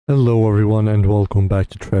Hello everyone and welcome back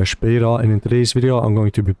to TrashBeta, and in today's video I'm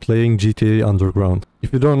going to be playing GTA Underground.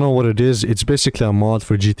 If you don't know what it is, it's basically a mod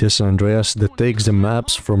for GTA San Andreas that takes the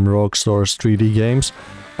maps from Rockstar's 3D games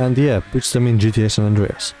and puts them in GTA San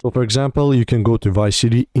Andreas. So for example, you can go to Vice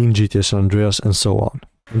City in GTA San Andreas and so on.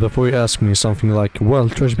 And before you ask me something like, well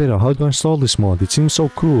TrashBeta, how do I install this mod? It seems so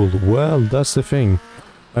cool. Well, that's the thing.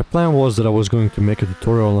 My plan was that I was going to make a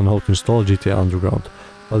tutorial on how to install GTA Underground.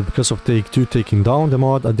 But because of Take-Two taking down the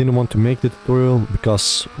mod, I didn't want to make the tutorial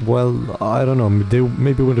because, well, I don't know, they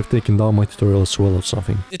maybe would have taken down my tutorial as well or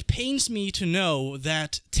something. It pains me to know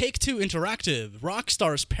that Take-Two Interactive,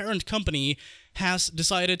 Rockstar's parent company, has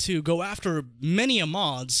decided to go after many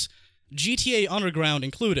mods, GTA Underground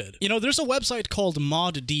included. You know, there's a website called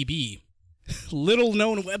ModDB. Little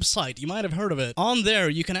known website, you might have heard of it. On there,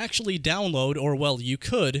 you can actually download, or well, you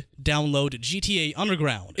could download GTA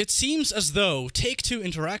Underground. It seems as though Take-Two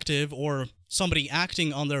Interactive, or somebody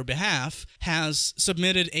acting on their behalf, has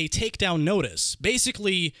submitted a takedown notice.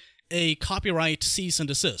 Basically, a copyright cease and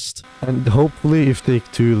desist. And hopefully if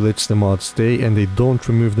Take-Two lets the mod stay and they don't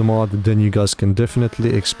remove the mod, then you guys can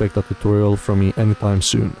definitely expect a tutorial from me anytime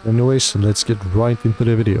soon. Anyways, let's get right into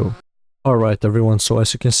the video. Alright everyone, so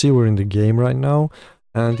as you can see we're in the game right now,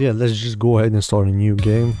 and yeah, let's just go ahead and start a new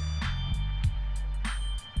game.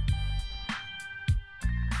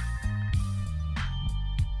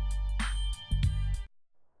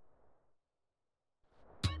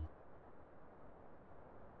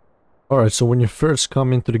 Alright, so when you first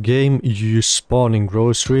come into the game, you spawn in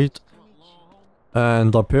Grove Street,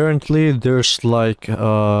 and apparently there's like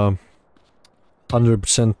 100%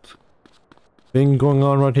 thing going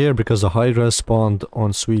on right here because the Hydra spawned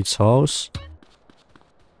on Sweet's house.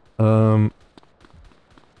 Yeah,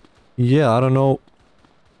 I don't know.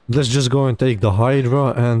 Let's just go and take the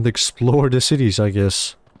Hydra and explore the cities, I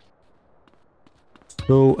guess.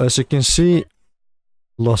 So, as you can see,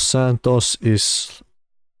 Los Santos is,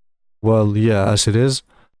 well, yeah, as it is.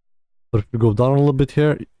 But if we go down a little bit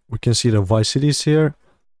here, we can see the Vice Cities here.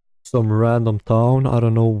 Some random town, I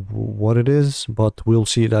don't know what it is, but we'll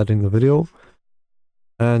see that in the video.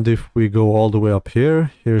 And if we go all the way up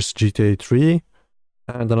here, here's GTA 3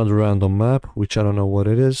 and another random map, which I don't know what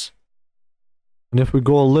it is. And if we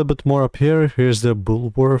go a little bit more up here, here's the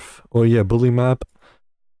Bulworth, or yeah, Bully map.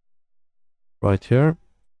 Right here.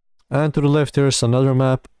 And to the left here's another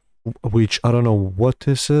map, which I don't know what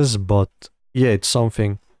this is, but yeah, it's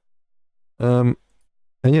something. And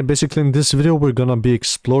yeah, basically in this video we're gonna be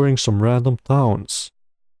exploring some random towns.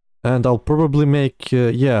 And I'll probably make,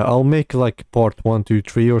 I'll make like part 1, 2,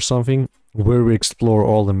 3 or something, where we explore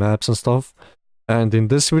all the maps and stuff. And in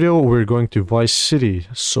this video, we're going to Vice City.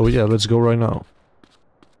 So yeah, let's go right now.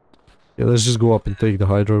 Yeah, let's just go up and take the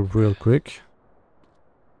Hydra real quick.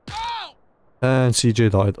 And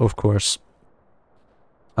CJ died, of course.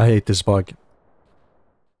 I hate this bug.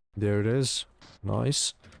 There it is.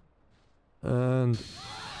 Nice. And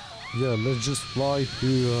yeah, let's just fly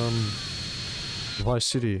to Vice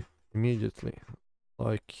City immediately.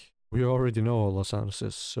 Like, we already know Los Santos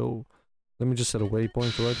is, so let me just set a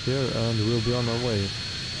waypoint right here and we'll be on our way.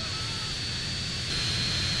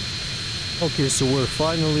 Okay, so we're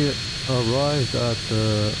finally arrived at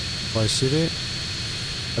Vice City.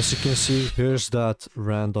 As you can see, here's that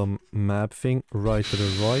random map thing right to the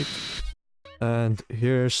right, and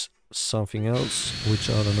here's something else which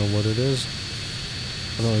I don't know what it is.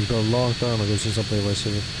 I know it's been a long time ago since I played Vice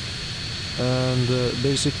City. And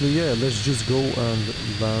basically, yeah, let's just go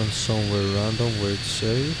and land somewhere random where it's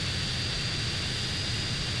safe.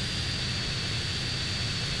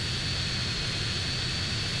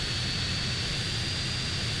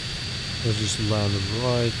 Let's just land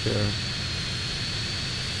right there.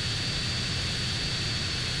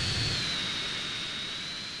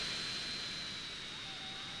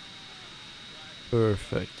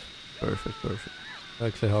 Perfect. Perfect, perfect.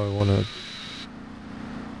 Exactly how I wanted.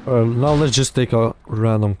 Alright, now let's just take a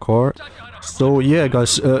random car. So yeah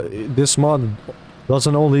guys, this mod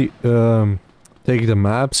doesn't only take the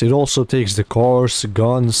maps, it also takes the cars,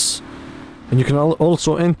 guns, and you can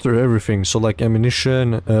also enter everything, so like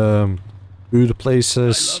ammunition, food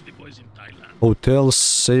places, hotels,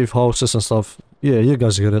 safe houses and stuff. Yeah, you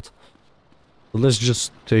guys get it. So let's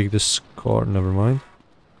just take this car, never mind.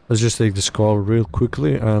 Let's just take this car real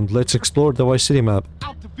quickly and let's explore the Vice City map.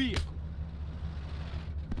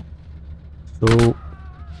 So,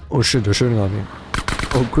 oh shit, they're shooting at me.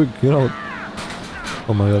 Oh, quick, get out.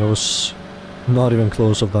 Oh my god, I was not even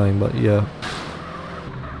close of dying, but yeah.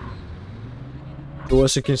 So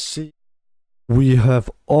as you can see, we have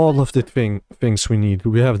all of the things we need.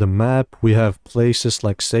 We have the map, we have places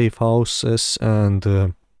like safe houses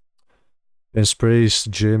and and sprays,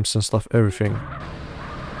 gyms and stuff, everything.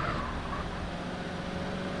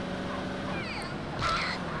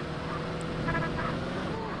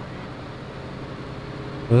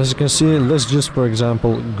 As you can see, let's just, for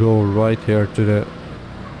example, go right here to the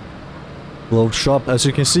clothes shop. As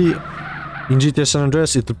you can see, in GTA San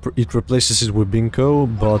Andreas, it replaces it with Bingo,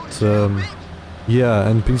 but yeah,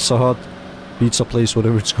 and Pizza Hut, pizza place,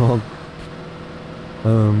 whatever it's called.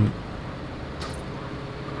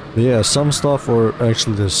 Yeah, some stuff are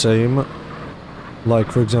actually the same.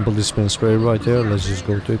 Like, for example, this pen spray right here. Let's just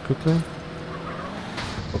go to it quickly.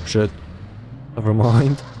 Oh shit. Never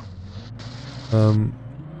mind.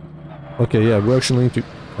 Okay, yeah, we actually need to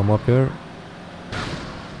come up here.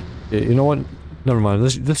 Yeah, you know what? Never mind.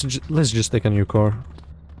 Let's just take a new car.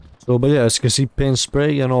 So, but yeah, as you can see, paint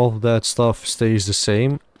spray and all that stuff stays the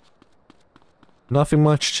same. Nothing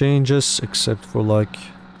much changes except for like,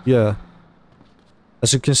 yeah.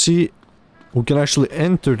 As you can see, we can actually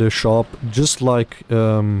enter the shop just like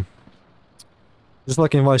in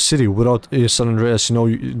Vice City without San Andreas. You know,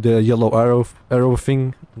 the yellow arrow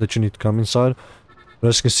thing that you need to come inside. But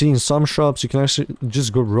as you can see, in some shops you can actually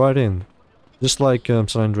just go right in, just like San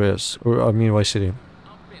Andreas, or I mean Vice City.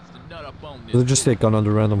 Let's just take another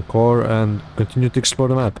random car and continue to explore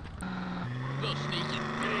the map.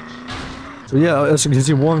 So yeah, as you can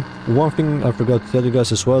see, one thing I forgot to tell you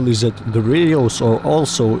guys as well is that the radios are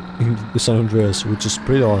also in the San Andreas, which is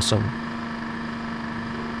pretty awesome.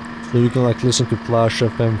 So you can like listen to Flash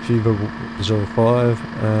FM, Fever 05,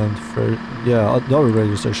 and yeah, other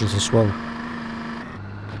radio stations as well.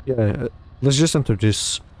 Yeah, let's just enter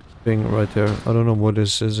this thing right here. I don't know what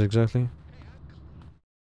this is exactly.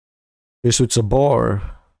 Okay, so it's a bar.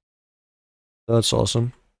 That's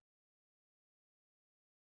awesome.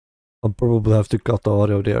 I'll probably have to cut the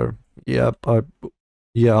audio there. Yep,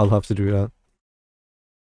 yeah, I'll have to do that.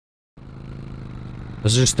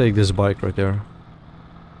 Let's just take this bike right there.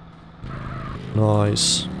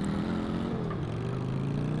 Nice.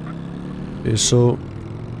 Okay, so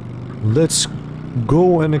let's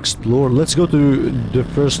go and explore. Let's go to the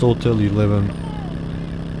first hotel you live in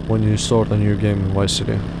when you start a new game in Vice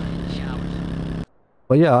City.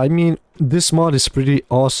 But yeah, I mean, this mod is pretty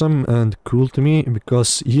awesome and cool to me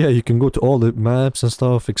because, yeah, you can go to all the maps and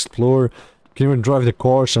stuff, explore, you can even drive the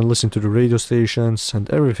cars and listen to the radio stations and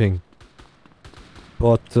everything.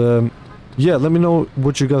 But, yeah, let me know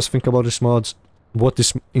what you guys think about this mod. Let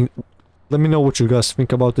me know what you guys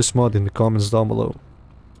think about this mod in the comments down below.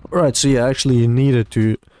 Alright, so yeah, actually you needed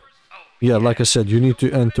to, yeah, like I said, you need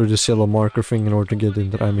to enter this yellow marker thing in order to get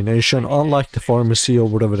into the ammunition, unlike the pharmacy or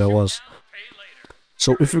whatever that was.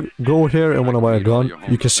 So if you go here and want to buy a gun,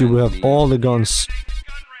 you can see we have all the guns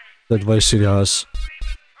that Vice City has.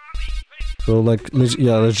 So like, let's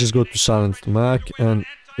just go to Silent Mac, and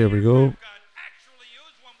here we go.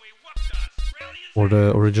 Or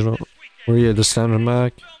the original, or yeah, the standard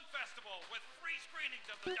Mac.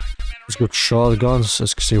 Let's go to shotguns.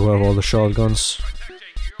 As you can see, we have all the shotguns.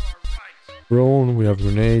 Drone, we have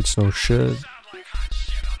grenades, no shit.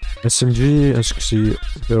 SMG, as you can see,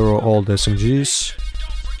 there are all the SMGs.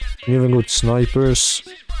 You even go to snipers,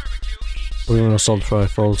 or even assault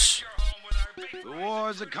rifles.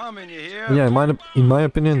 Yeah, in my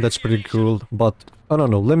opinion, that's pretty cool. But I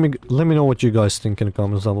don't know. Let me know what you guys think in the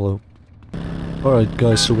comments down below. Alright,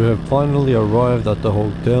 guys, so we have finally arrived at the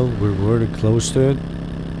hotel. We're very close to it.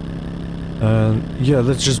 And yeah,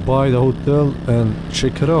 let's just buy the hotel and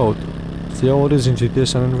check it out. See how it is in GTA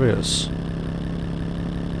San Andreas.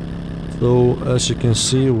 So as you can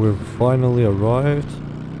see, we've finally arrived.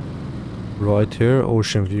 Right here,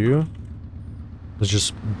 ocean view. Let's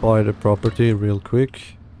just buy the property real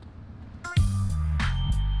quick.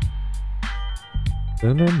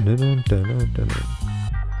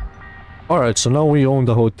 Alright, so now we own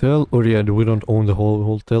the hotel. Or yeah, we don't own the whole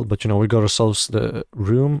hotel, but you know, we got ourselves the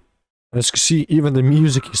room. As you can see, even the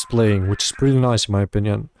music is playing, which is pretty nice in my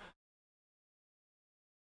opinion.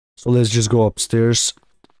 So let's just go upstairs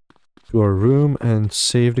to our room and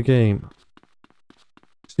save the game.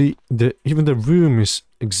 See, even the room is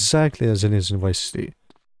exactly as it is in Vice City.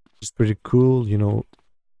 It's pretty cool, you know,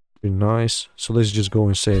 pretty nice. So let's just go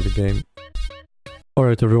and save the game.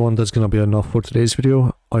 Alright everyone, that's gonna be enough for today's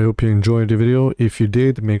video. I hope you enjoyed the video. If you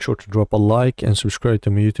did, make sure to drop a like and subscribe to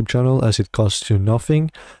my YouTube channel as it costs you nothing.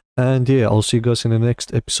 And yeah, I'll see you guys in the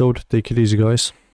next episode. Take it easy, guys.